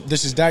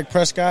This is Dak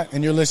Prescott,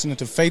 and you're listening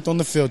to Faith on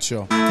the Field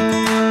Show.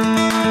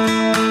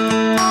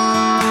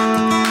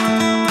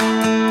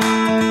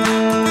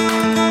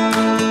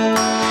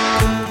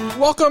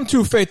 Welcome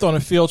to Faith on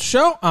the Field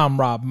Show. I'm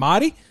Rob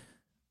Motti.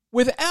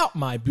 Without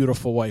my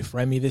beautiful wife,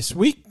 Remy, this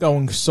week,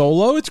 going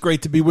solo. It's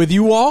great to be with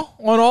you all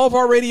on all of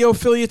our radio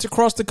affiliates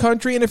across the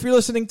country. And if you're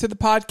listening to the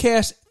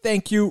podcast,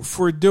 thank you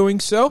for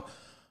doing so.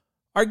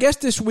 Our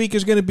guest this week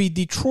is going to be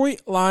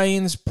Detroit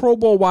Lions Pro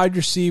Bowl wide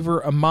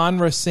receiver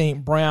Amon-Ra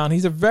St. Brown.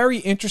 He's a very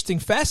interesting,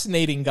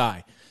 fascinating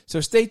guy.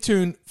 So stay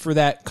tuned for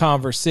that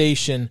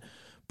conversation.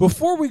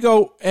 Before we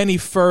go any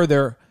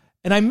further,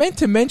 and I meant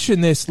to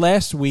mention this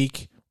last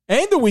week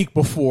and the week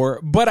before,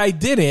 but I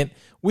didn't.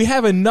 We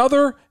have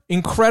another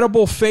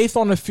incredible Faith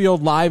on the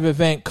Field live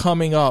event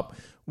coming up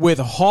with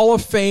Hall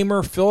of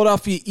Famer,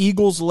 Philadelphia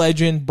Eagles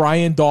legend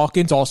Brian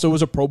Dawkins, also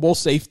was a Pro Bowl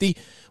safety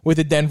with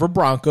the Denver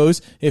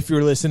Broncos, if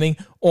you're listening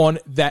on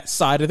that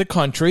side of the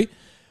country.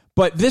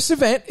 But this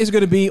event is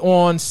going to be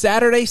on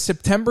Saturday,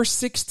 September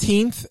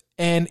 16th,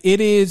 and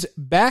it is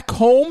back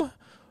home,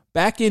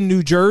 back in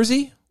New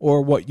Jersey,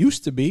 or what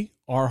used to be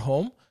our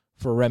home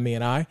for Remy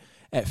and I,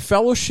 at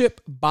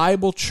Fellowship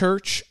Bible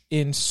Church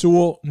in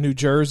Sewell, New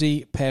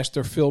Jersey.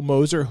 Pastor Phil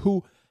Moser,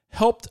 who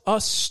helped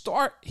us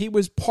start. He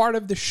was part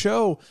of the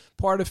show,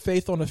 part of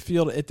Faith on the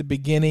Field at the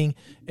beginning,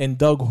 and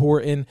Doug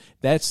Horton.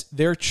 That's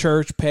their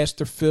church.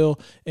 Pastor Phil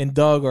and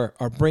Doug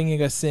are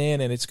bringing us in,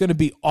 and it's going to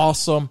be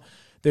awesome.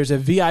 There's a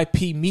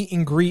VIP meet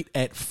and greet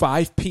at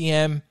 5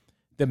 p.m.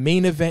 The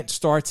main event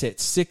starts at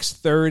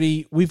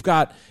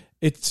 6:30.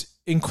 It's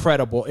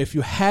incredible. If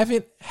you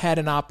haven't had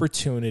an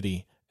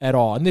opportunity at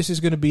all, and this is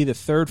going to be the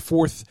third,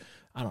 fourth,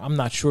 I'm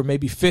not sure,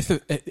 maybe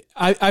fifth.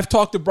 I've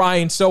talked to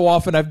Brian so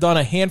often. I've done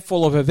a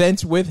handful of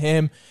events with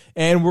him,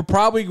 and we're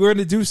probably going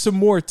to do some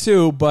more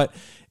too. But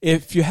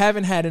if you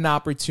haven't had an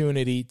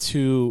opportunity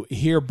to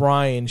hear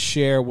Brian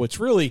share what's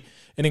really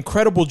an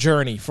incredible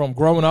journey from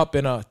growing up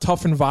in a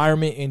tough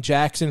environment in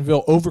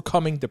Jacksonville,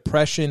 overcoming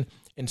depression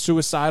and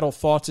suicidal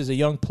thoughts as a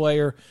young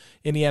player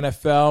in the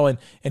NFL,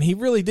 and he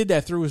really did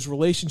that through his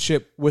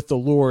relationship with the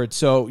Lord.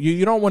 So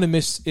you don't want to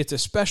miss. It's a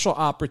special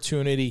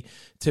opportunity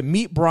to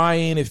meet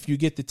Brian if you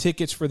get the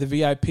tickets for the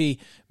VIP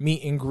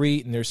meet and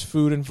greet, and there's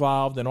food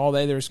involved and all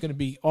that. There's going to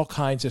be all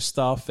kinds of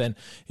stuff, and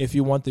if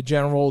you want the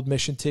general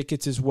admission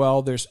tickets as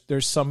well, there's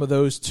some of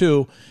those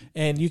too,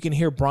 and you can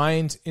hear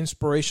Brian's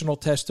inspirational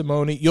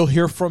testimony. You'll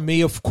hear from me,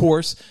 of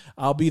course.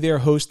 I'll be there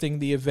hosting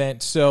the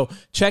event, so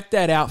check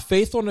that out.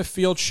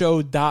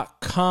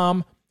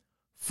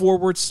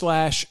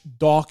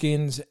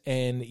 faithonthefieldshow.com/Dawkins,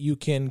 and you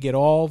can get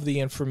all of the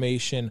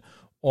information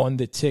on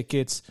the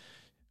tickets.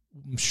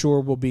 I'm sure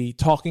we'll be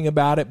talking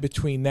about it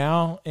between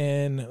now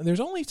and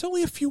it's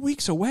only a few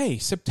weeks away.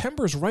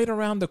 September's right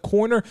around the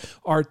corner.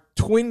 Our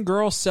twin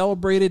girls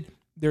celebrated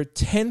their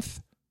 10th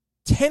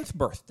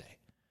birthday.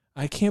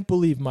 I can't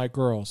believe my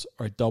girls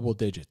are double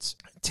digits.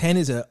 10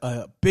 is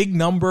a big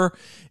number.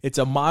 It's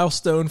a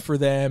milestone for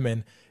them,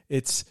 and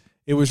it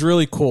was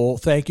really cool.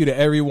 Thank you to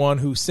everyone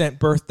who sent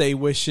birthday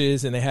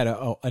wishes, and they had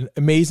an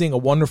amazing, a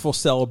wonderful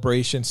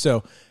celebration.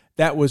 So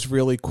that was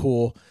really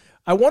cool.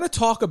 I want to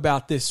talk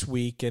about this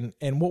week, and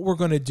what we're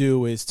going to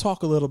do is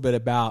talk a little bit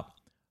about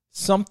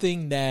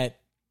something that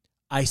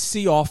I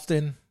see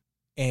often,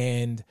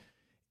 and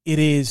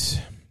it's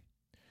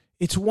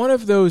one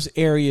of those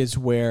areas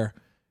where,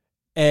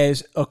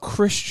 as a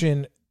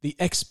Christian, the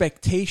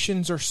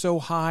expectations are so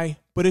high,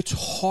 but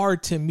it's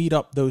hard to meet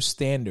up those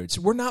standards.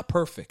 We're not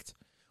perfect.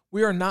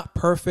 We are not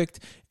perfect,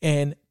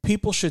 and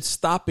people should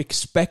stop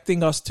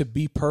expecting us to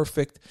be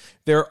perfect.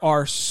 There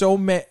are so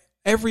many.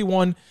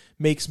 Everyone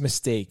makes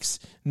mistakes,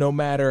 no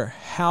matter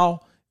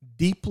how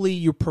deeply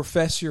you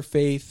profess your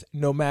faith,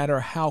 no matter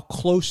how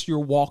close your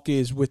walk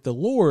is with the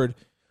Lord.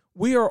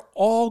 We're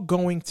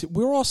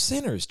all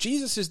sinners.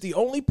 Jesus is the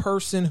only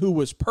person who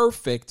was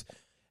perfect.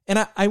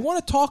 And I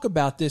want to talk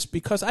about this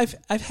because I've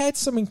had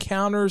some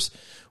encounters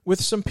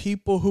with some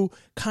people who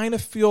kind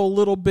of feel a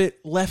little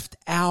bit left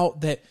out,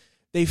 that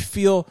they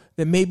feel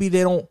that maybe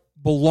they don't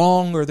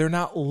belong or they're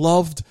not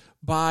loved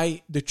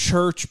by the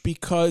church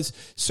because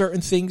certain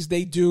things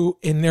they do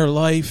in their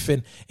life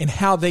and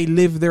how they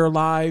live their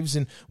lives,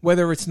 and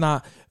whether it's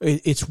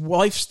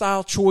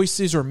lifestyle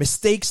choices or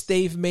mistakes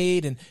they've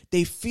made, and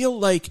they feel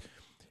like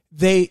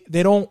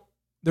they're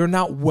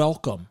not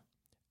welcome.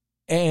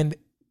 And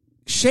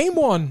shame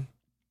on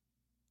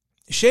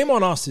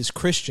us as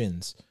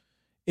Christians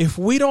if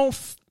we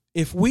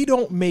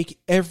don't make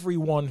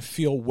everyone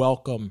feel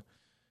welcome.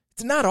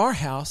 It's not our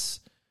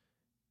house.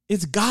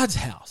 It's God's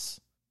house.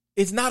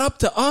 It's not up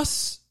to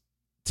us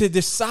to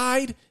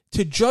decide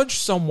to judge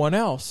someone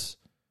else.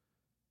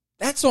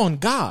 That's on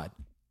God.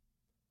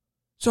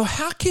 So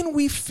how can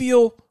we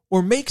feel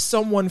or make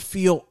someone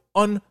feel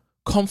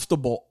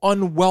uncomfortable,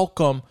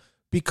 unwelcome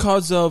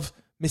because of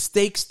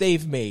mistakes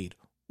they've made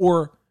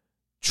or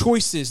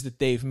choices that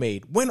they've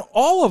made? When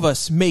all of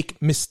us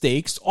make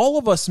mistakes, all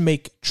of us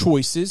make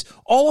choices,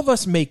 all of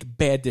us make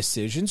bad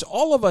decisions,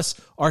 all of us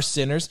are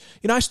sinners.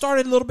 I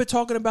started a little bit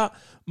talking about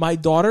my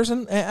daughters,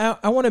 and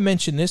I want to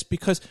mention this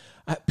because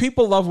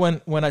People love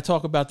when I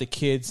talk about the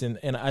kids,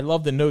 and I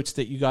love the notes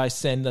that you guys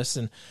send us,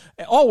 and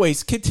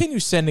always continue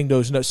sending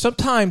those notes.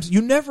 Sometimes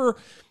you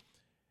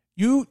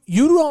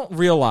don't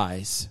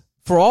realize,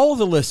 for all of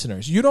the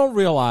listeners, you don't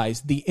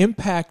realize the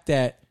impact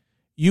that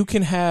you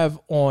can have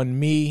on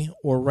me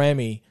or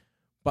Remy,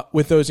 but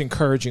with those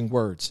encouraging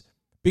words.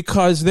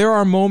 Because there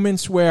are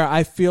moments where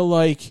I feel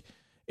like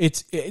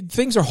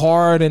things are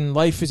hard and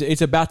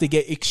it's about to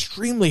get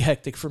extremely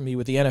hectic for me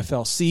with the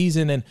NFL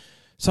season, and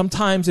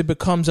sometimes it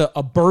becomes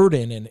a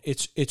burden, and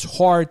it's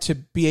hard to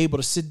be able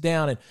to sit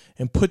down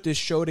and put this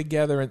show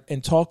together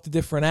and talk to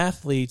different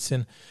athletes,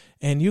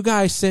 and you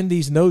guys send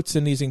these notes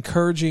and these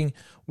encouraging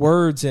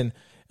words and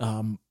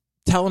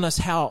telling us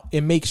how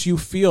it makes you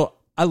feel.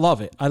 I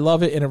love it,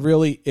 and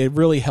it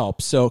really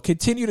helps. So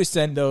continue to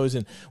send those.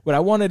 And what I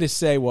wanted to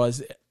say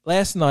was,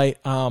 last night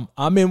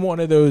I'm in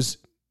one of those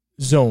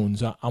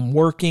zones. I'm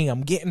working.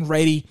 I'm getting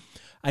ready.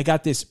 I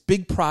got this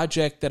big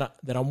project that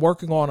I'm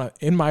working on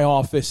in my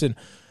office, and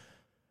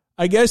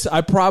I guess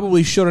I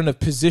probably shouldn't have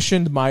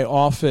positioned my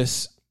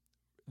office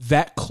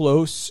that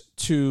close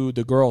to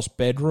the girls'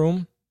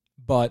 bedroom,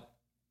 but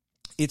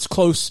it's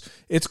close.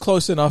 It's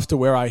close enough to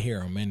where I hear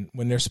them, and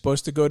when they're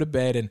supposed to go to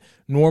bed. And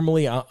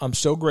normally, I'm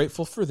so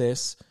grateful for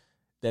this,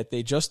 that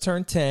they just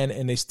turned 10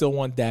 and they still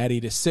want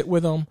Daddy to sit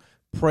with them,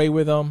 pray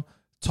with them,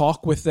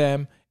 talk with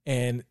them.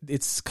 And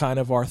it's kind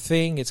of our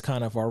thing. It's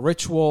kind of our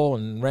ritual.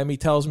 And Remy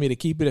tells me to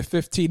keep it at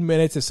 15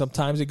 minutes. And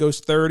sometimes it goes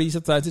 30.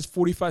 Sometimes it's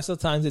 45.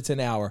 Sometimes it's an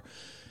hour.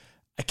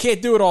 I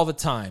can't do it all the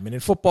time. And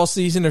in football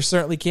season, I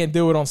certainly can't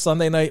do it on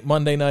Sunday night,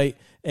 Monday night,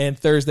 and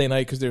Thursday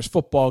night because there's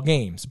football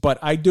games. But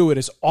I do it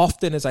as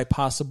often as I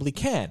possibly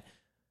can.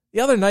 The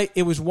other night,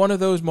 it was one of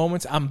those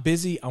moments. I'm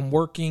busy. I'm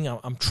working.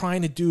 I'm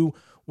trying to do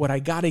what I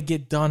got to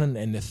get done, and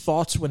when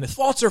the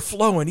thoughts are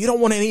flowing, you don't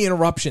want any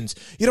interruptions.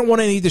 You don't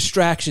want any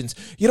distractions.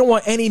 You don't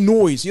want any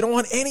noise. You don't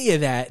want any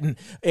of that. And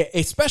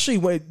especially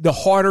when the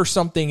harder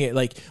something,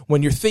 like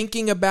when you're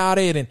thinking about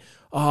it and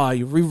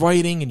you're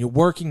rewriting and you're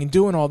working and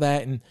doing all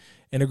that. And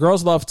the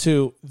girls love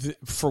to,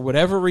 for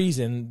whatever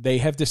reason, they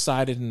have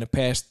decided in the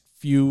past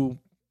few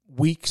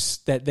weeks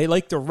that they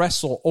like to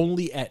wrestle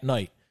only at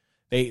night.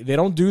 They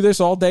don't do this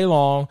all day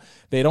long.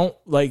 They don't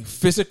like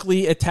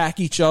physically attack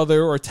each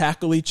other or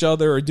tackle each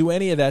other or do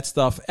any of that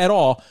stuff at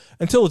all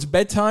until it's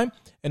bedtime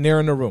and they're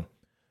in the room.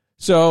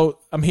 So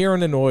I'm hearing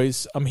the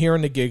noise. I'm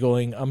hearing the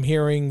giggling. I'm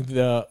hearing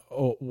the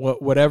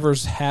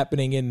whatever's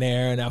happening in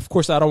there. And of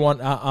course, I don't want.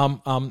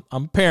 I'm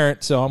a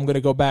parent, so I'm going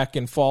to go back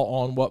and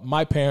fall on what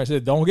my parents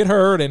said. Don't get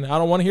hurt, and I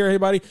don't want to hear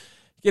anybody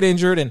get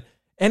injured and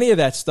any of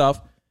that stuff.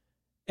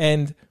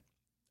 And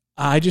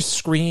I just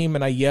scream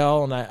and I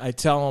yell and I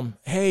tell them,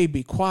 hey,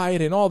 be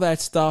quiet and all that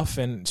stuff,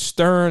 and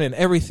stern and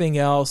everything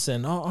else.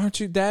 And, aren't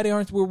you, Daddy?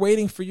 We're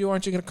waiting for you.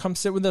 Aren't you going to come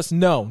sit with us?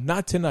 No,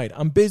 not tonight.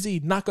 I'm busy.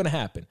 Not going to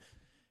happen.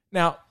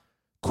 Now,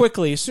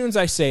 quickly, as soon as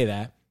I say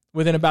that,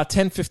 within about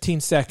 10, 15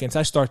 seconds,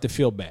 I start to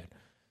feel bad.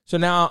 So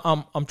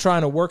now I'm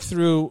trying to work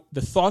through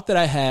the thought that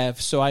I have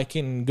so I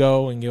can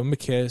go and give them a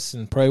kiss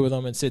and pray with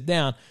them and sit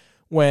down,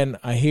 when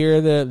I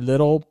hear the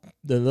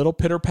little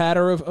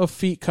pitter-patter of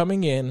feet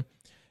coming in.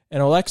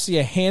 And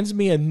Alexia hands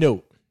me a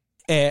note.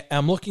 And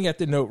I'm looking at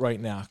the note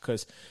right now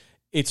because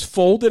it's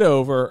folded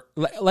over.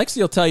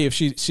 Alexia will tell you if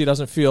she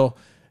doesn't feel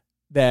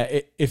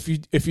that if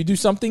you do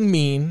something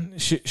mean,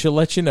 she'll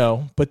let you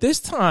know. But this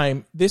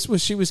time,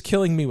 she was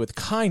killing me with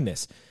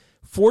kindness.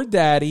 For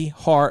Daddy,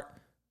 heart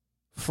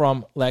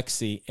from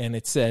Lexi. And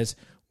it says,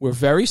 we're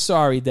very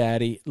sorry,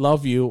 Daddy.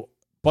 Love you.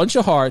 Bunch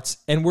of hearts.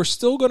 And we're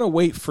still going to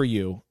wait for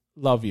you.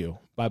 Love you.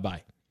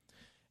 Bye-bye.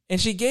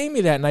 And she gave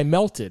me that and I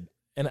melted.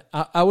 And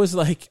I was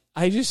like,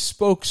 I just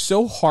spoke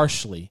so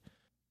harshly.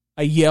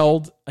 I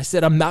yelled. I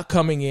said, I'm not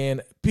coming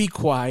in. Be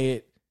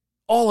quiet.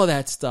 All of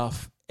that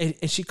stuff. And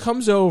she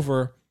comes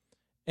over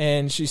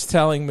and she's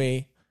telling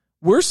me,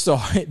 we're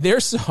sorry. They're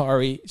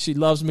sorry. She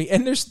loves me.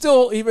 And they're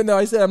still, even though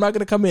I said I'm not going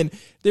to come in,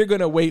 they're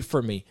going to wait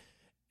for me.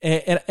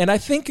 And I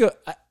think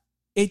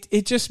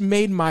it just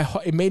made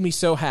me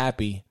so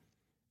happy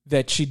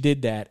that she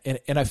did that.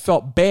 And I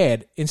felt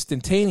bad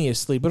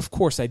instantaneously. But of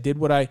course, I did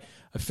what I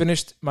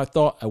finished my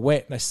thought. I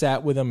went and I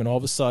sat with them, and all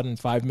of a sudden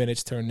 5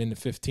 minutes turned into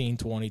 15,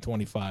 20,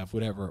 25,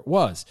 whatever it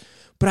was.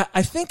 But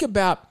I think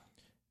about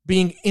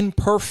being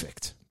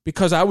imperfect,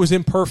 because I was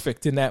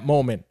imperfect in that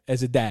moment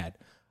as a dad.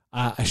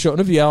 I shouldn't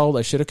have yelled.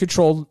 I should have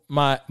controlled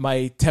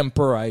my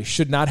temper. I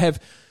should not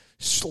have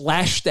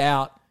lashed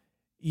out.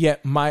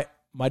 Yet my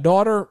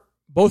daughter,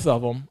 both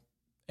of them,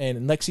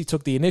 and Lexi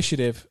took the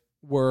initiative,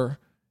 were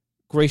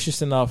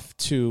gracious enough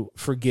to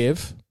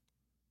forgive,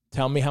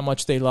 tell me how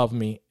much they love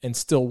me, and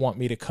still want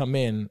me to come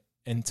in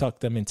and tuck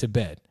them into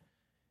bed.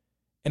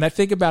 And I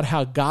think about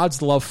how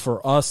God's love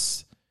for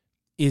us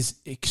is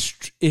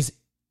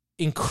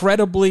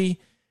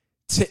incredibly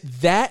to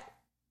that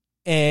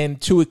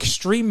and to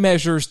extreme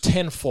measures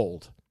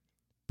tenfold.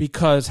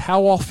 Because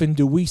how often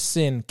do we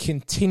sin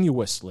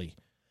continuously?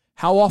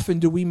 How often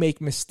do we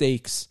make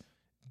mistakes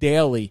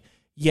daily?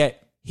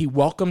 Yet he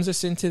welcomes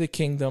us into the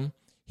kingdom.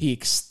 He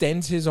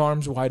extends his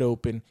arms wide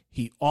open.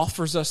 He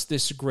offers us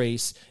this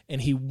grace, and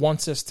he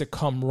wants us to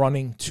come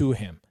running to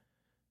him.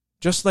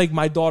 Just like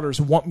my daughters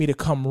want me to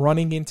come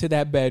running into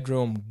that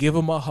bedroom, give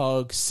them a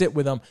hug, sit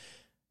with them.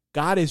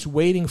 God is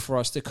waiting for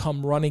us to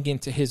come running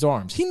into his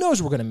arms. He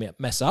knows we're going to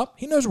mess up.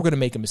 He knows we're going to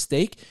make a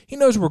mistake. He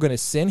knows we're going to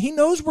sin. He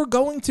knows we're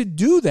going to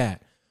do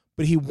that.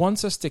 But he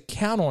wants us to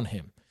count on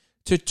him,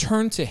 to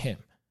turn to him,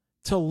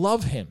 to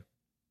love him,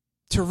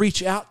 to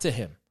reach out to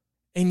him.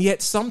 And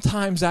yet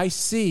sometimes I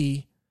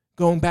see,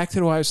 going back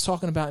to what I was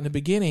talking about in the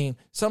beginning,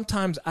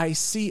 sometimes I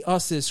see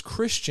us as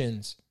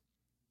Christians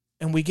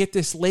and we get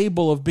this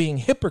label of being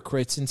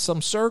hypocrites in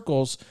some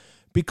circles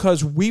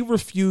because we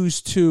refuse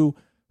to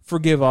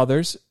forgive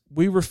others.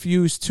 We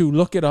refuse to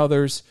look at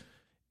others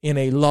in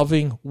a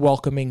loving,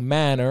 welcoming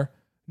manner,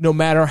 no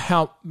matter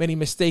how many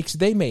mistakes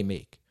they may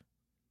make.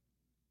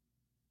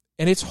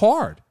 And it's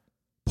hard.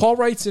 Paul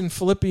writes in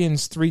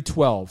Philippians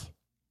 3:12.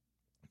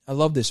 I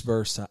love this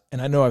verse,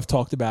 and I know I've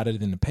talked about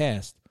it in the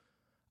past.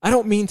 I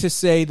don't mean to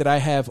say that I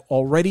have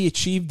already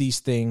achieved these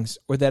things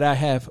or that I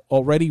have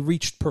already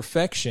reached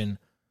perfection,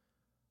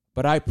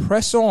 but I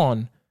press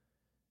on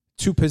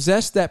to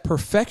possess that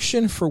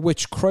perfection for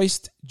which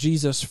Christ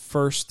Jesus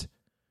first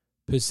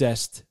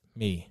possessed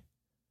me.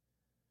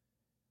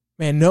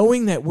 Man,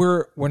 knowing that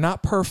we're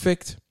not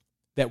perfect,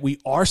 that we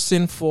are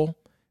sinful,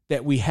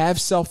 that we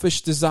have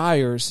selfish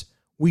desires,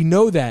 we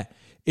know that.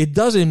 It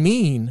doesn't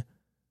mean,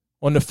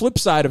 on the flip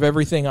side of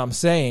everything I'm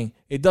saying,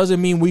 it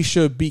doesn't mean we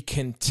should be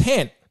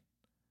content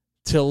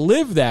to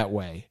live that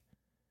way,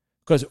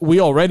 because we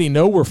already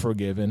know we're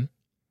forgiven.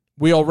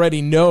 We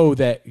already know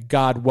that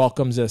God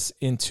welcomes us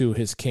into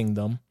his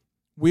kingdom.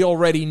 We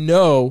already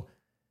know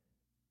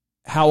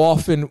how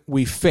often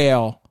we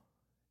fail.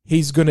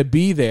 He's going to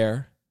be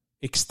there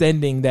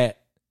extending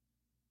that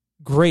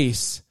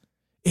grace.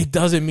 It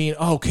doesn't mean,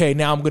 okay,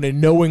 now I'm going to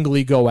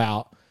knowingly go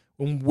out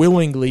and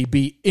willingly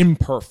be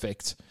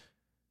imperfect,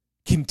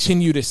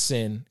 continue to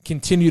sin,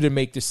 continue to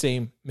make the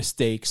same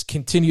mistakes,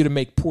 continue to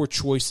make poor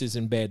choices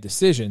and bad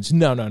decisions.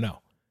 No.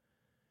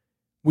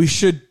 We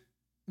should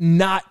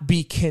not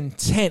be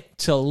content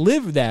to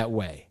live that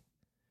way.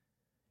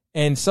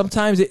 And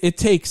sometimes it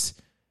takes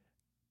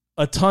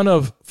a ton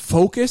of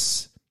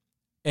focus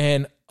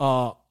and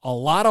a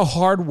lot of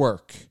hard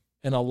work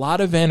and a lot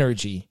of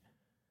energy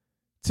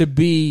to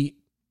be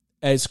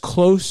as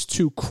close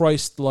to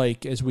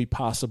Christ-like as we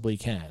possibly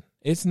can.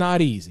 It's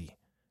not easy.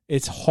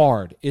 It's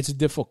hard. It's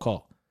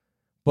difficult.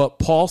 But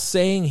Paul's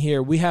saying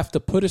here, we have to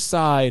put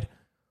aside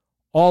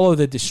all of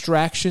the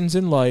distractions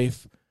in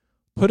life,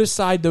 put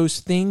aside those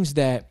things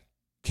that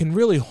can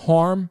really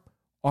harm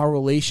our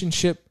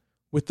relationship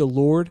with the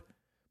Lord,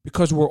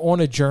 because we're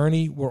on a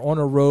journey, we're on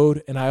a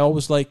road, and I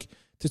always like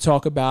to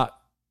talk about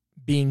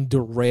being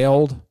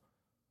derailed,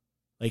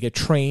 like a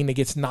train that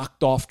gets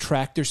knocked off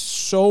track. There's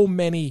so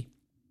many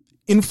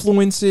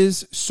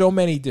influences, so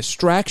many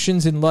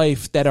distractions in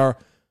life that are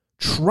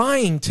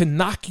trying to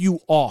knock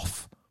you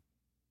off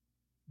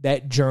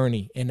that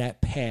journey and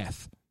that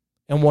path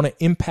and want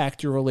to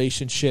impact your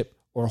relationship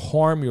or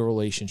harm your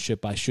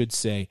relationship, I should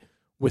say,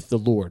 with the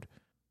Lord.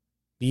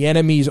 The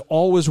enemy is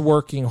always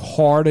working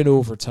hard and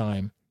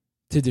overtime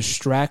to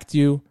distract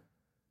you,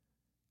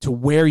 to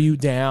wear you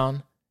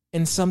down.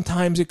 And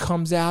sometimes it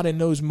comes out in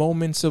those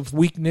moments of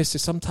weakness.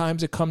 And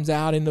sometimes it comes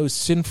out in those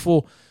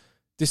sinful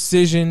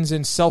decisions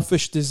and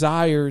selfish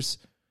desires.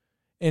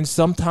 And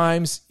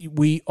sometimes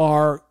we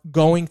are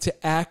going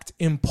to act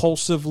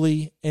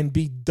impulsively and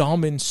be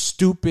dumb and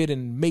stupid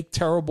and make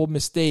terrible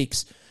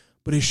mistakes.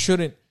 But we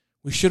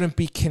shouldn't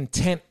be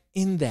content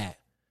in that.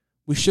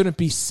 We shouldn't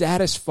be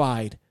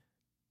satisfied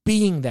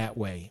being that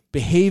way,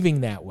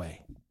 behaving that way.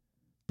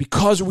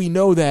 Because we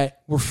know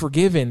that we're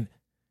forgiven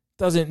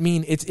doesn't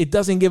mean it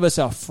doesn't give us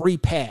a free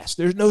pass.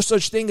 There's no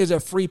such thing as a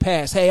free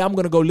pass. Hey, I'm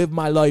going to go live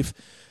my life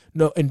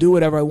and do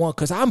whatever I want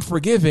because I'm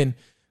forgiven,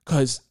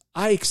 because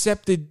I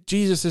accepted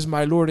Jesus as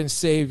my Lord and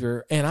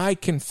Savior, and I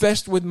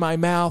confessed with my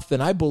mouth,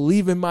 and I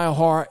believe in my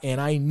heart, and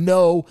I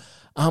know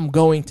I'm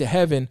going to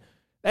heaven.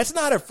 That's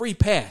not a free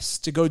pass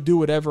to go do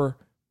whatever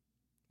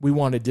we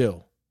want to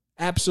do.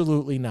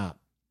 Absolutely not.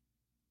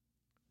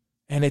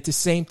 And at the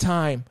same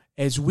time,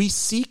 as we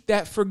seek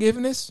that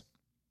forgiveness,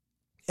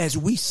 as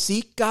we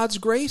seek God's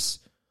grace,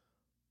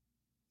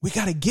 we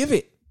got to give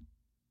it.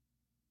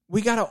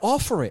 We got to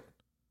offer it.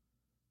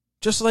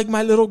 Just like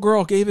my little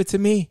girl gave it to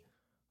me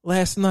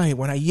last night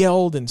when I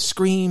yelled and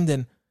screamed,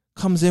 and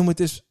comes in with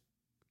this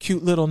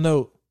cute little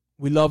note.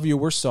 We love you.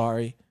 We're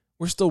sorry.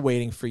 We're still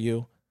waiting for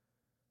you.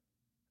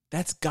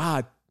 That's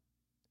God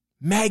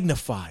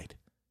magnified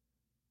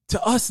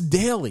to us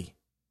daily.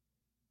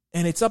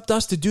 And it's up to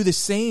us to do the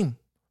same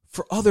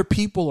for other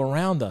people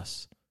around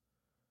us.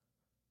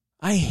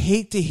 I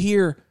hate to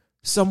hear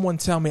someone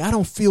tell me, I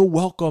don't feel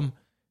welcome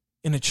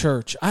in a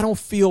church. I don't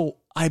feel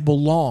I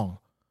belong.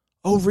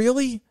 Oh,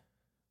 really?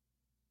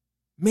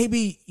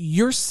 Maybe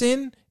your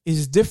sin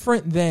is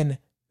different than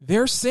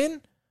their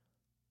sin,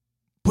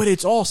 but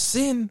it's all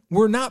sin.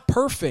 We're not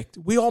perfect.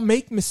 We all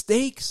make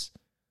mistakes.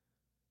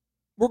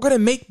 We're going to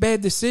make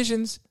bad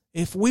decisions.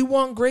 If we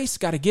want grace,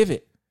 got to give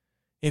it.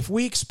 If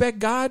we expect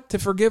God to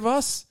forgive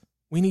us,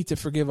 we need to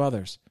forgive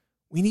others.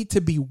 We need to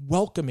be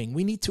welcoming.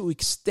 We need to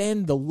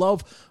extend the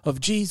love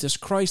of Jesus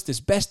Christ as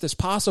best as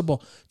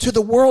possible to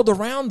the world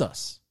around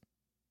us.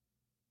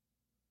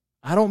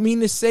 I don't mean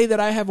to say that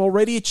I have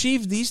already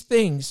achieved these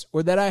things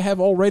or that I have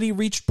already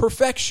reached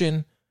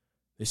perfection.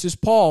 This is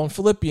Paul in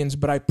Philippians,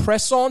 but I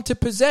press on to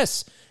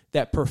possess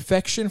that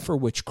perfection for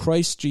which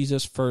Christ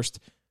Jesus first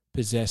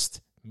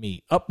possessed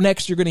me. Up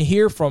next, you're going to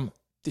hear from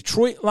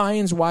Detroit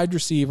Lions wide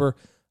receiver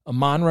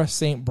Amon-Ra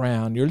St.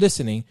 Brown. You're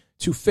listening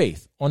to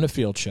Faith on the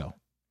Field Show.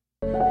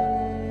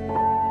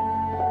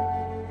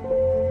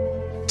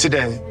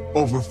 Today,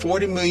 over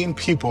 40 million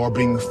people are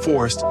being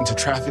forced into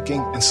trafficking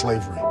and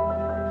slavery.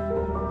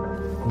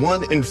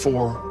 1 in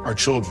 4 are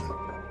children.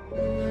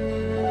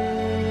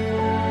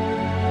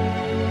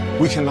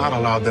 We cannot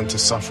allow them to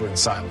suffer in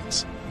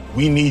silence.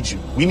 We need you.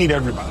 We need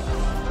everybody.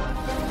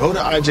 Go to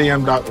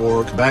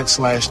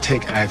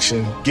ijm.org/take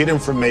action, get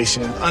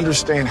information,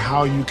 understand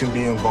how you can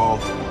be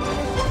involved.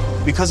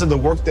 Because of the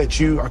work that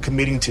you are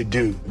committing to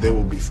do, they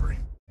will be free.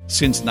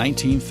 Since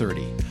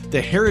 1930,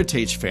 the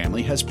Heritage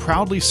family has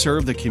proudly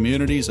served the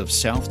communities of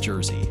South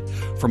Jersey.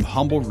 From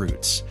humble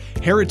roots,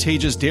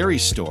 Heritage's dairy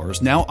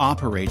stores now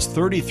operates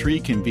 33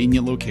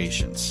 convenient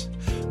locations.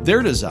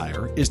 Their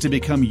desire is to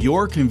become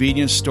your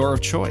convenience store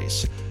of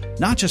choice,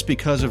 not just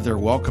because of their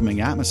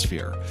welcoming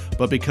atmosphere,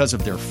 but because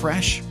of their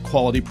fresh,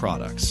 quality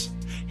products.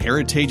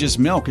 Heritage's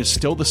milk is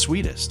still the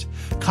sweetest,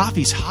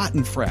 coffee's hot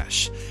and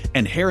fresh,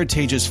 and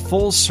Heritage's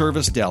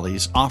full-service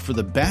delis offer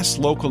the best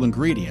local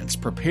ingredients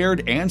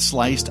prepared and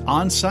sliced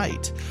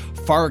on-site,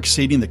 far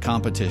exceeding the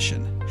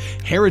competition.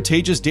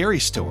 Heritage's dairy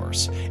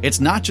stores.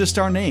 It's not just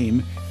our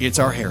name, it's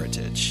our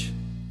heritage.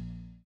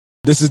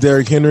 This is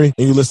Derrick Henry,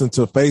 and you listen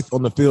to Faith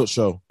on the Field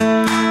Show.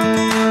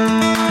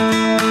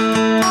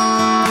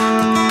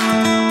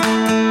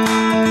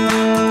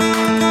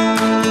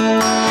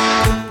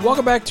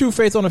 Welcome back to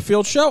Faith on the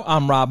Field Show.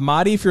 I'm Rob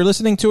Motti. If you're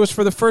listening to us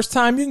for the first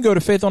time, you can go to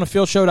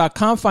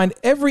faithonthefieldShow.com. Find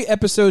every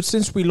episode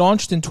since we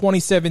launched in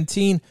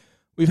 2017.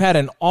 We've had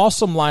an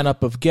awesome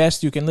lineup of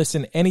guests. You can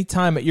listen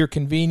anytime at your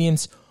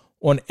convenience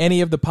on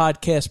any of the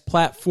podcast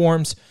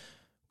platforms.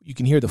 You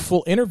can hear the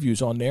full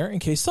interviews on there in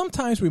case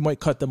sometimes we might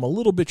cut them a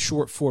little bit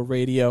short for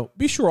radio.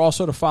 Be sure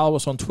also to follow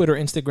us on Twitter,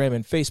 Instagram,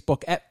 and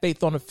Facebook at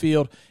Faith on the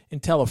Field,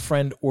 and tell a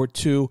friend or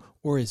two,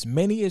 or as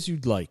many as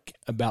you'd like,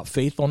 about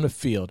Faith on the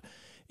Field.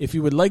 If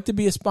you would like to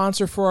be a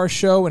sponsor for our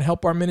show and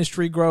help our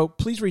ministry grow,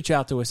 please reach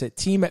out to us at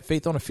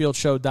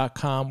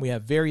team@faithonthefieldShow.com. We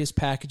have various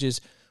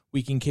packages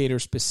we can cater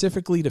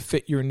specifically to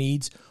fit your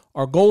needs.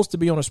 Our goal is to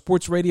be on a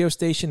sports radio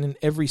station in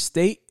every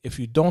state. If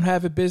you don't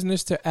have a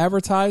business to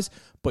advertise,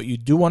 but you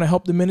do want to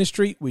help the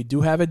ministry, we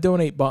do have a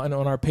donate button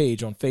on our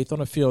page on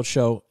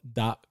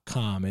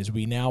faithonthefieldShow.com, as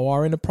we now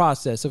are in the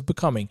process of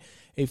becoming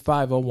a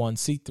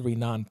 501c3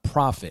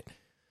 nonprofit.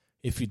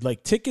 If you'd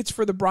like tickets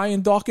for the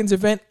Brian Dawkins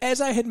event, as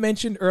I had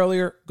mentioned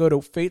earlier, go to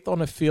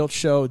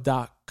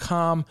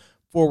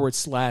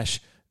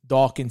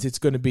faithonthefieldShow.com/Dawkins. It's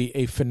going to be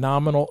a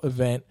phenomenal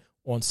event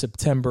on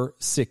September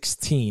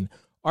 16.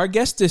 Our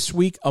guest this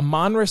week,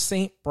 Amon-Ra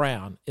St.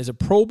 Brown, is a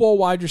Pro Bowl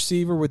wide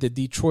receiver with the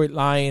Detroit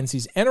Lions.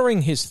 He's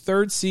entering his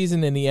 3rd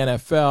season in the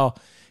NFL.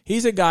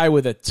 He's a guy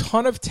with a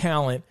ton of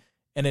talent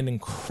and an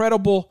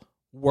incredible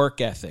work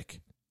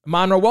ethic.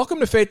 Amon-Ra, welcome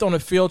to Faith on the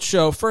Field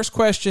Show. First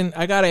question,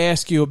 I got to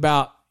ask you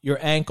about your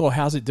ankle.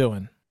 How's it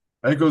doing?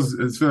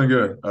 It's feeling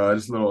good.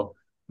 Just a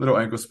little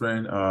ankle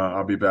sprain.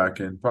 I'll be back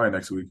in probably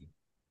next week.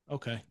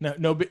 Okay.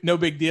 No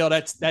big deal.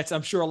 That's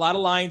I'm sure a lot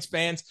of Lions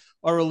fans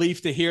are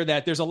relieved to hear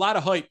that. There's a lot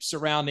of hype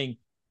surrounding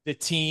the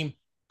team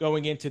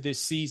going into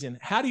this season.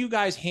 How do you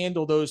guys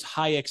handle those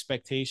high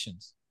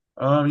expectations?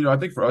 I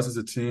think for us as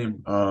a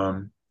team,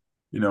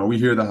 we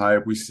hear the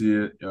hype, we see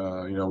it,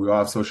 we all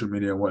have social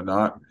media and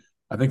whatnot.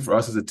 I think for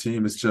us as a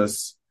team, it's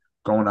just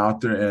going out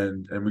there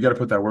and we got to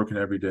put that work in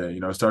every day.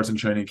 It starts in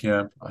training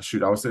camp. I would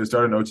say it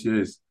started in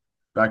OTAs,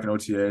 back in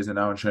OTAs and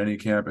now in training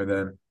camp. And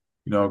then,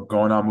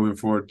 going on moving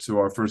forward to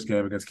our first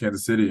game against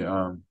Kansas City.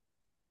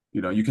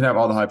 You can have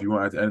all the hype you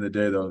want. At the end of the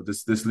day, though,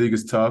 this league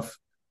is tough.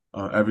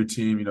 Every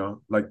team,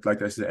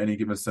 like I said, any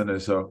given Sunday.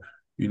 So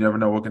you never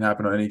know what can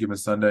happen on any given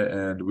Sunday.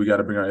 And we got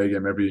to bring our A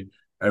game every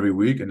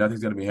week, and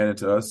nothing's going to be handed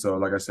to us. So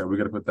like I said, we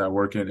got to put that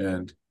work in,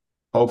 and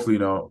hopefully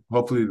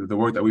the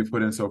work that we've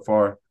put in so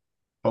far,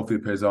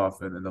 hopefully it pays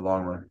off in the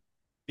long run.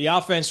 The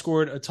offense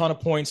scored a ton of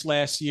points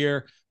last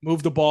year,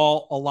 moved the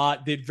ball a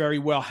lot, did very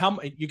well.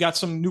 You got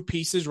some new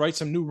pieces, right?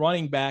 Some new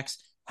running backs.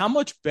 How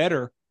much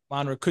better,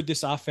 Amon-Ra, could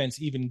this offense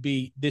even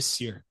be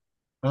this year?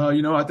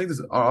 I think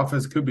our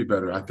offense could be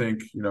better. I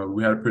think,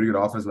 we had a pretty good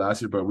offense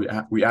last year, but we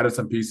added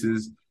some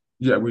pieces.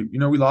 Yeah, we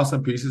lost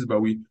some pieces,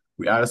 but we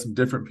added some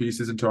different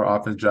pieces into our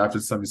offense,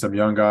 drafted some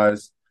young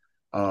guys.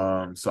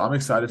 So I'm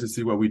excited to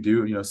see what we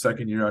do,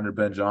 second year under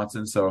Ben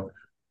Johnson. So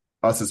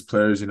us as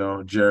players,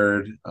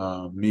 Jared,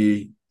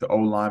 me, the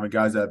O-line, and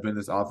guys that have been in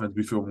this offense,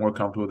 we feel more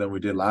comfortable than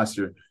we did last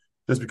year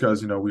just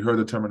because, we heard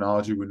the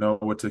terminology, we know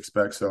what to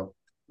expect. So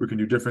we can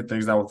do different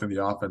things now within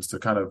the offense to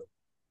kind of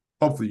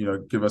hopefully,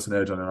 give us an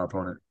edge on our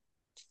opponent.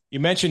 You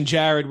mentioned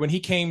Jared. When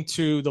he came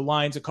to the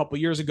Lions a couple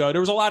years ago,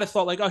 there was a lot of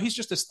thought like, oh, he's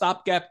just a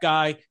stopgap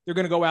guy. They're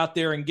going to go out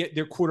there and get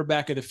their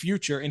quarterback of the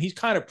future. And he's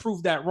kind of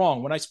proved that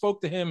wrong. When I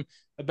spoke to him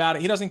about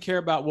it, he doesn't care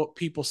about what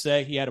people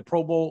say. He had a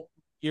Pro Bowl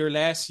year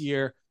last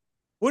year.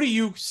 What do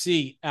you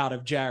see out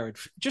of Jared,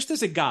 just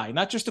as a guy,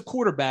 not just a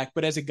quarterback,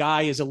 but as a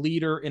guy, as a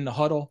leader in the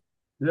huddle?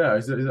 Yeah,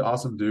 he's an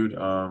awesome dude.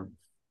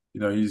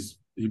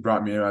 He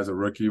brought me in as a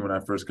rookie when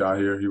I first got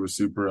here. He was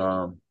super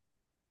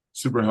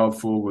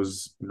helpful,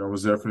 was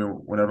there for me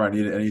whenever I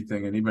needed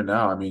anything. And even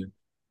now, I mean,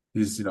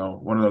 he's,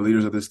 one of the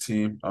leaders of this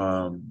team.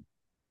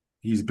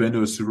 He's been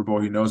to a Super Bowl.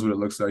 He knows what it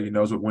looks like. He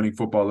knows what winning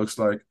football looks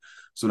like.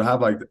 So to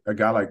have like a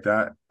guy like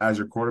that as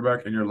your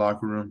quarterback in your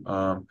locker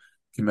room,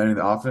 commanding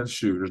the offense,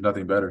 shoot, there's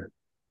nothing better.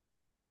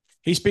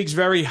 He speaks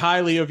very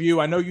highly of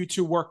you. I know you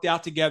two worked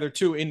out together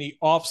too in the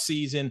off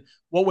season.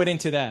 What went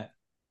into that?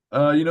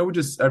 We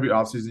just every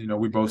offseason,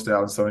 we both stay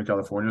out in Southern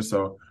California.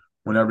 So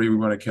whenever we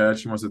want to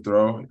catch, he wants to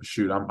throw,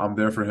 shoot, I'm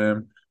there for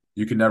him.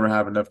 You can never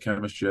have enough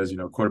chemistry as,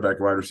 quarterback,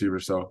 wide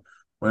receiver. So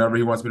whenever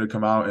he wants me to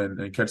come out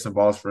and catch some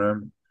balls for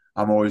him,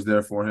 I'm always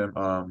there for him.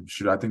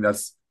 I think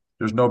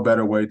there's no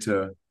better way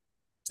to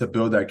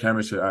build that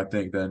chemistry, I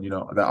think, than,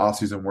 that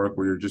offseason work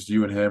where you're just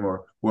you and him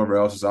or whoever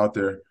else is out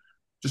there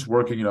just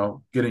working,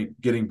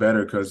 getting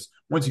better. Because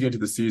once you get into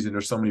the season,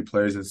 there's so many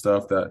plays and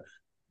stuff that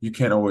you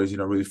can't always,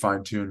 really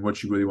fine tune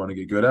what you really want to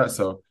get good at.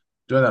 So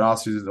during that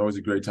offseason is always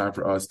a great time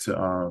for us to,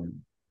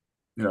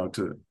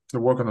 to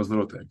work on those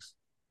little things.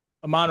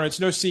 Amon-Ra,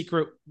 it's no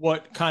secret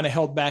what kind of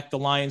held back the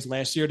Lions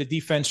last year. The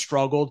defense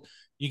struggled.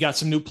 You got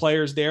some new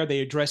players there.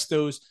 They addressed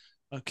those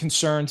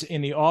concerns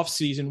in the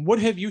offseason. What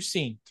have you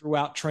seen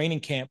throughout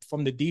training camp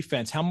from the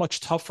defense? How much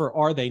tougher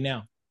are they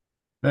now?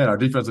 Man, our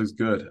defense looks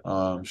good.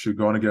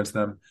 Going against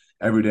them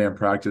every day in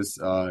practice.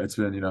 It's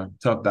been,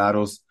 tough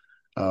battles.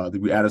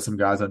 We added some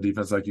guys on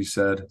defense, like you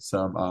said,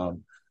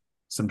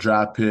 some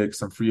draft picks,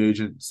 some free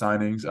agent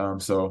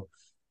signings. So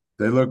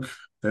they look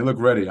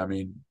ready. I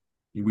mean,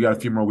 we got a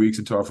few more weeks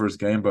until our first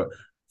game, but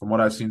from what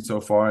I've seen so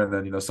far, and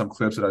then, some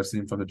clips that I've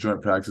seen from the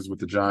joint practice with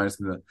the Giants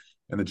and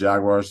the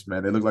Jaguars,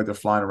 man, they look like they're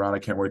flying around. I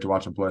can't wait to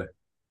watch them play.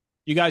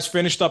 You guys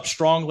finished up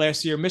strong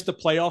last year, missed the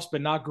playoffs, but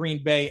not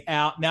Green Bay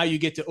out. Now you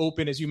get to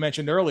open, as you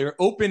mentioned earlier,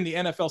 open the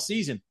NFL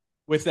season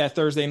with that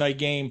Thursday night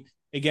game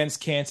against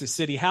Kansas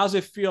City. How's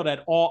it feel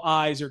that all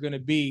eyes are going to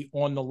be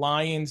on the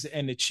Lions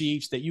and the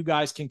Chiefs, that you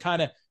guys can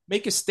kind of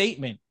make a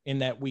statement in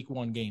that week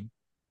one game?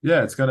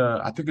 Yeah,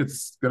 I think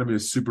it's going to be a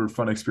super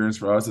fun experience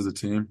for us as a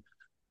team.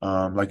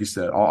 Like you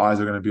said, all eyes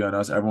are going to be on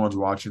us. Everyone's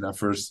watching that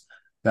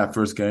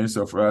first game.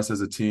 So for us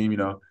as a team,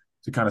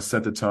 to kind of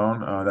set the tone,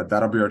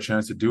 that'll be our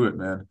chance to do it,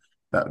 man.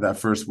 That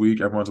first week,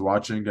 everyone's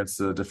watching against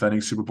the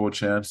defending Super Bowl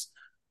champs,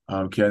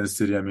 Kansas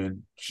City. I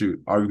mean,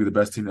 shoot, arguably the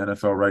best team in the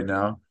NFL right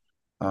now.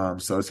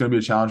 So it's going to be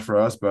a challenge for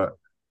us, but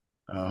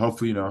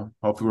hopefully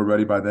we're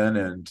ready by then,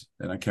 and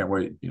I can't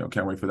wait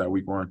for that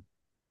week one.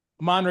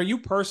 Amon-Ra, you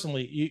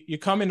personally, you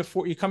come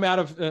out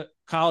of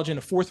college in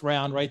the fourth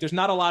round, right? There's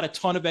not a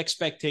ton of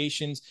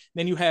expectations.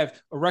 Then you have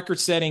a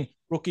record-setting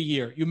rookie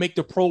year. You make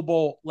the Pro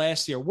Bowl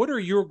last year. What are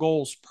your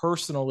goals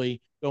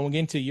personally going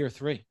into year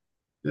three?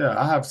 Yeah,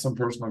 I have some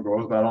personal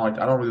goals, but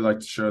I don't really like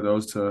to share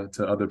those to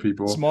other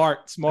people.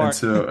 Smart.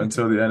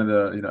 Until the end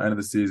of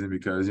the season,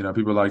 because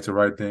people like to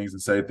write things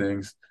and say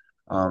things.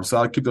 So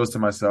I'll keep those to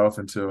myself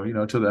until the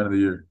end of the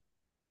year.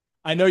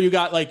 I know you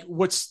got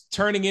what's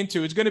turning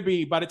into. It's going to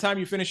be, by the time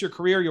you finish your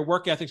career, your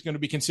work ethic is going to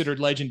be considered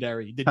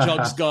legendary. The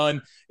jugs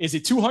gun, is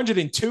it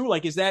 202?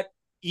 Is that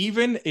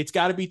even? It's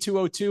got to be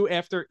 202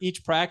 after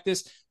each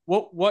practice.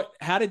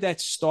 How did that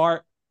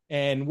start,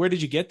 and where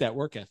did you get that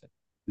work ethic?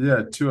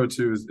 Yeah,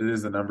 202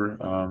 is the number.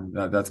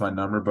 That's my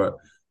number. But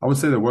I would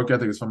say the work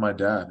ethic is from my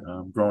dad.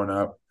 Growing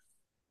up,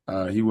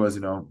 he was,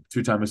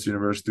 two-time Mr.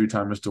 Universe,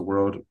 three-time Mr.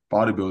 World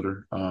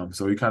bodybuilder.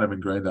 So he kind of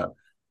ingrained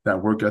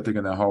that work ethic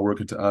and that hard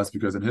work into us,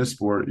 because in his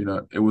sport,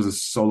 it was a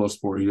solo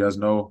sport. There's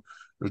no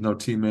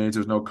teammates,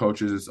 there's no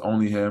coaches. It's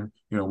only him,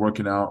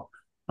 working out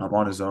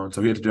on his own.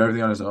 So he had to do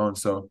everything on his own.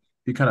 So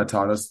he kind of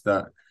taught us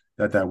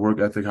that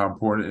work ethic, how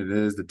important it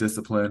is, the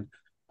discipline.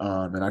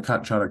 And I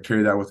kind of try to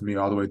carry that with me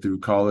all the way through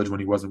college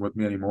when he wasn't with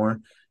me anymore,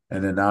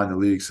 and then now in the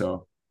league.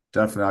 So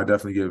I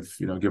definitely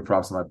give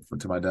props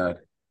to my dad.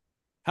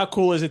 How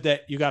cool is it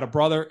that you got a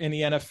brother in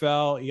the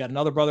NFL, you got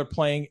another brother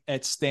playing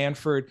at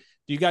Stanford?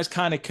 Do you guys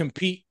kind of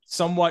compete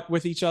somewhat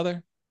with each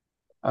other?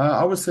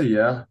 I would say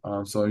yeah.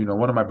 So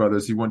one of my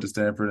brothers, he went to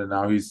Stanford and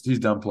now he's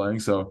done playing.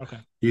 So okay.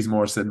 He's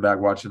more sitting back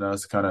watching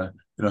us, kind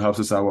of helps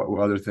us out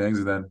with other things.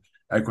 And then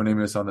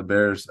Equanimous on the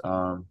Bears,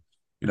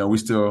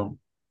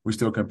 we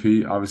still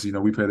compete. Obviously,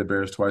 we play the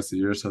Bears twice a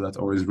year, so that's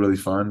always really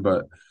fun.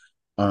 But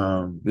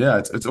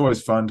it's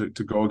always fun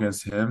to go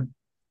against him.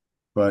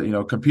 But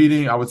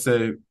competing, I would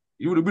say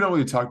we don't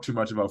really talk too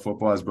much about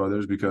football as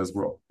brothers, because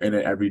we're in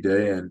it every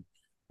day, and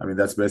I mean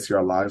that's basically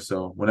our life.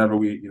 So whenever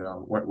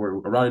we're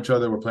around each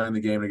other, we're playing the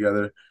game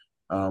together.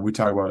 We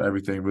talk about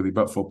everything really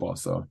but football.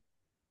 So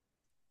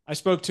I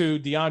spoke to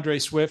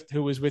DeAndre Swift,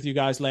 who was with you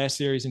guys last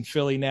series in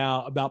Philly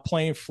now, about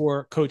playing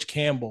for Coach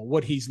Campbell,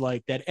 what he's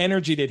like, that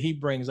energy that he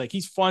brings. Like,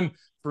 he's fun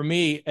for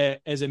me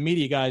as a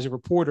media guy, as a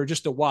reporter,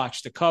 just to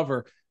watch, to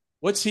cover.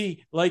 What's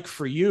he like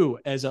for you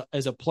as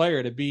a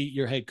player to be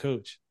your head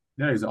coach?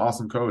 Yeah, he's an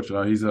awesome coach.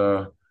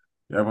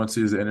 Everyone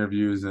sees the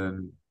interviews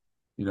and,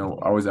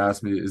 always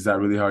ask me, is that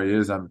really how he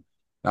is? I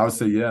would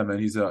say, yeah, man,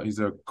 he's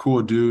a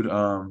cool dude.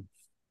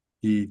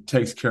 He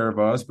takes care of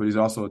us, but he's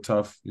also a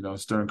tough,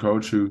 stern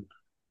coach who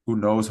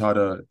knows how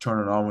to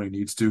turn it on when he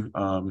needs to.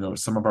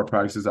 Some of our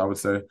practices, I would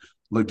say,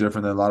 look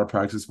different than a lot of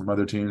practices from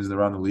other teams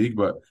around the league.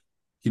 But,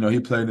 he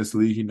played in this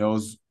league. He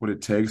knows what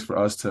it takes for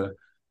us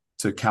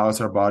to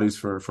callous our bodies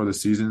for the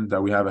season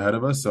that we have ahead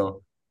of us.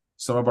 So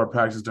some of our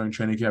practices during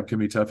training camp can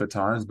be tough at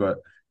times, but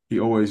he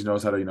always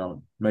knows how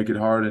to, make it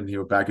hard, and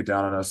he'll back it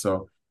down on us.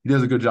 So he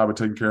does a good job of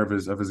taking care of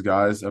his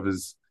guys, of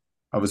his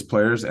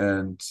players.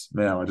 And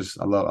man,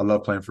 I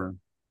love playing for him.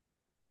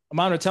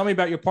 Amon-Ra, tell me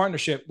about your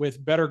partnership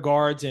with Better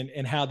Guards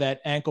and how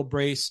that ankle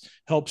brace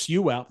helps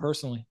you out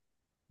personally.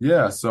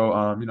 Yeah. So,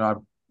 I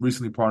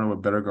recently partnered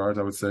with Better Guards,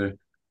 I would say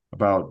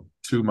about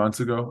 2 months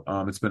ago.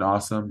 It's been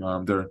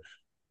awesome.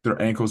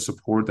 Their ankle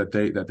support that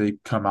they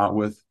come out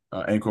with,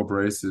 ankle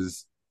brace,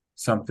 is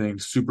something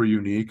super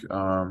unique.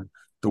 The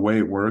way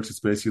it works, it's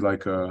basically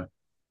like a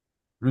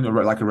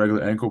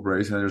regular ankle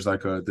brace, and there's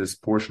like this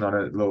portion on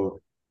it,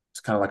 it's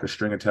kind of like a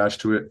string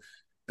attached to it,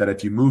 that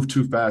if you move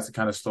too fast, it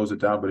kind of slows it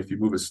down. But if you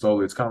move it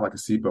slowly, it's kind of like a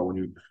seatbelt. When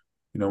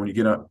you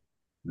get up,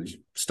 you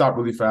stop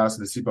really fast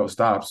and the seatbelt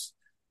stops,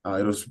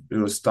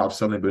 it'll stop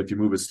suddenly. But if you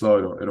move it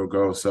slow, it'll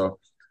go. So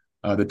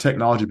the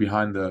technology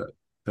behind the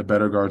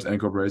Better Guards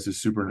ankle brace is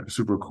super,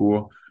 super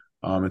cool.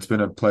 It's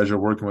been a pleasure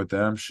working with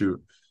them.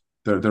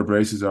 Their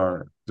braces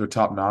they're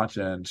top notch.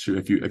 And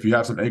if you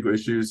have some ankle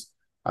issues,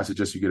 I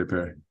suggest you get a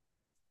pair.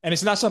 And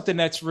it's not something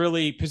that's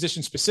really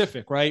position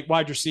specific, right?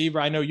 Wide receiver.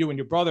 I know you and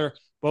your brother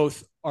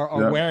both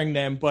are wearing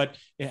them, but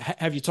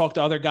have you talked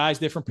to other guys,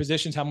 different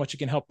positions, how much it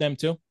can help them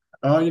too?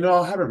 I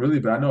haven't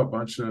really, but I know a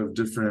bunch of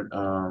different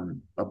guys,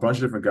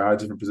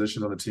 different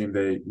positions on the team.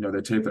 They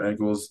tape their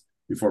ankles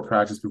before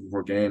practice,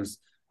 before games.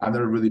 I've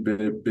never really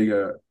been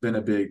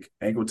a big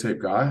ankle tape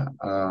guy.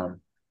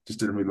 Just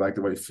didn't really like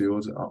the way it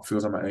feels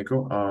on my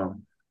ankle.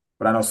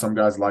 But I know some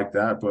guys like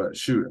that. But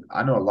shoot,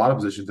 I know a lot of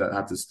positions that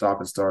have to stop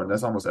and start, and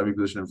that's almost every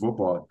position in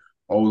football: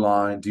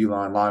 O-line,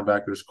 D-line,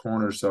 linebackers,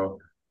 corners. So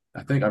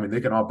I think, they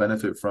can all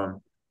benefit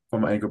from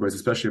an ankle brace,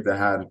 especially if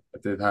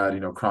they've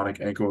had chronic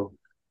ankle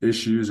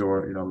issues,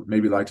 or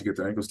maybe like to get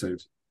their ankles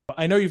taped.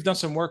 I know you've done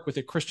some work with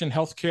a Christian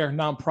healthcare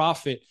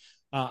nonprofit.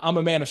 I'm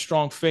a man of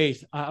strong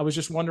faith. I was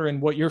just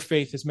wondering what your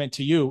faith has meant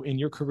to you in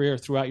your career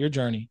throughout your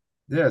journey.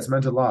 Yeah, it's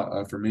meant a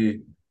lot for me.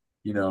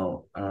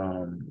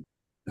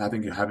 I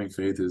think having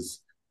faith is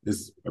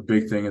a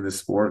big thing in this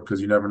sport,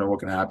 because you never know what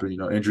can happen.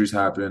 Injuries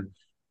happen.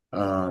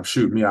 I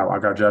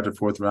got drafted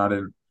 4th round,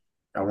 and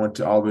I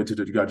went all the way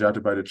got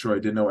drafted by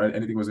Detroit. Didn't know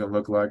anything was going to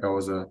look like. I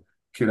was a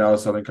kid out of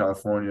Southern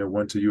California,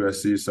 went to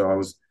USC, so I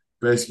was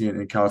basically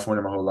in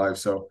California my whole life.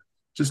 So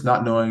just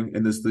not knowing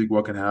in this league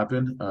what can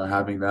happen,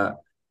 having that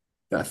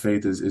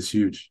faith is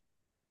huge.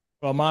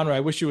 Well, Amon-Ra, I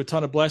wish you a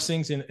ton of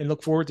blessings and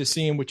look forward to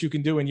seeing what you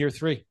can do in year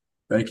 3.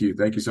 Thank you.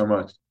 Thank you so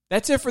much.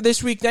 That's it for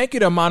this week. Thank you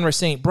to Amon-Ra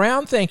St.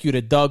 Brown. Thank you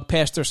to Doug,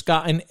 Pastor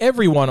Scott, and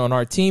everyone on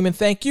our team. And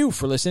thank you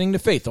for listening to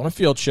Faith on a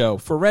Field Show.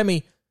 For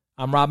Remy,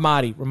 I'm Rob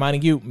Motti,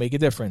 reminding you, make a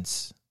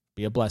difference.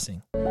 Be a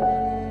blessing.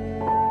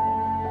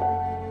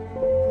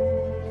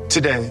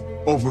 Today,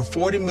 over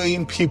 40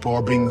 million people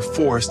are being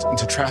forced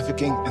into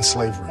trafficking and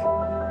slavery.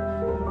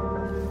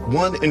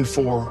 1 in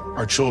 4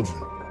 are children.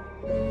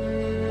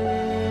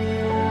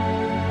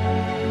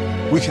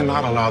 We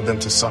cannot allow them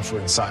to suffer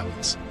in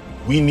silence.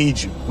 We need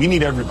you. We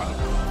need everybody.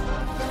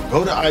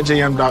 Go to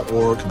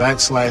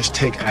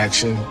ijm.org/take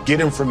action,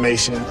 get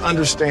information,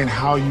 understand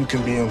how you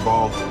can be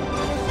involved.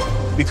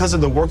 Because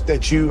of the work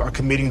that you are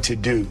committing to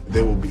do,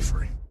 they will be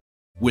free.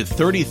 With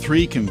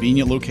 33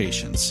 convenient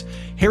locations,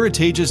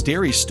 Heritage's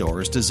Dairy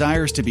Stores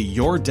desires to be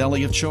your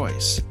deli of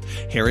choice.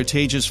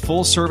 Heritage's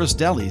full-service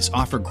delis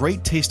offer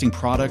great tasting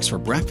products for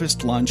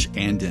breakfast, lunch,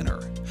 and dinner.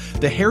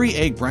 The Harry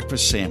Egg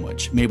Breakfast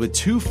Sandwich, made with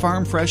 2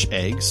 farm-fresh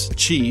eggs,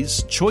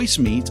 cheese, choice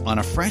meat on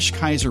a fresh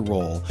Kaiser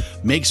roll,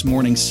 makes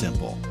mornings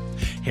simple.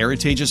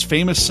 Heritage's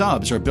famous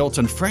subs are built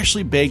on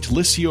freshly baked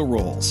Licio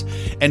rolls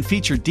and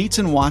feature Dietz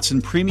 &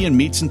 Watson premium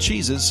meats and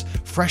cheeses,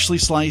 freshly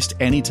sliced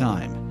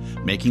anytime.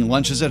 Making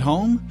lunches at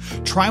home?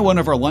 Try one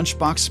of our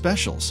lunchbox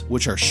specials,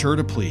 which are sure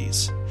to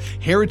please.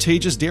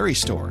 Heritage's Dairy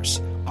Stores.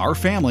 Our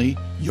family,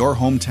 your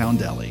hometown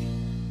deli.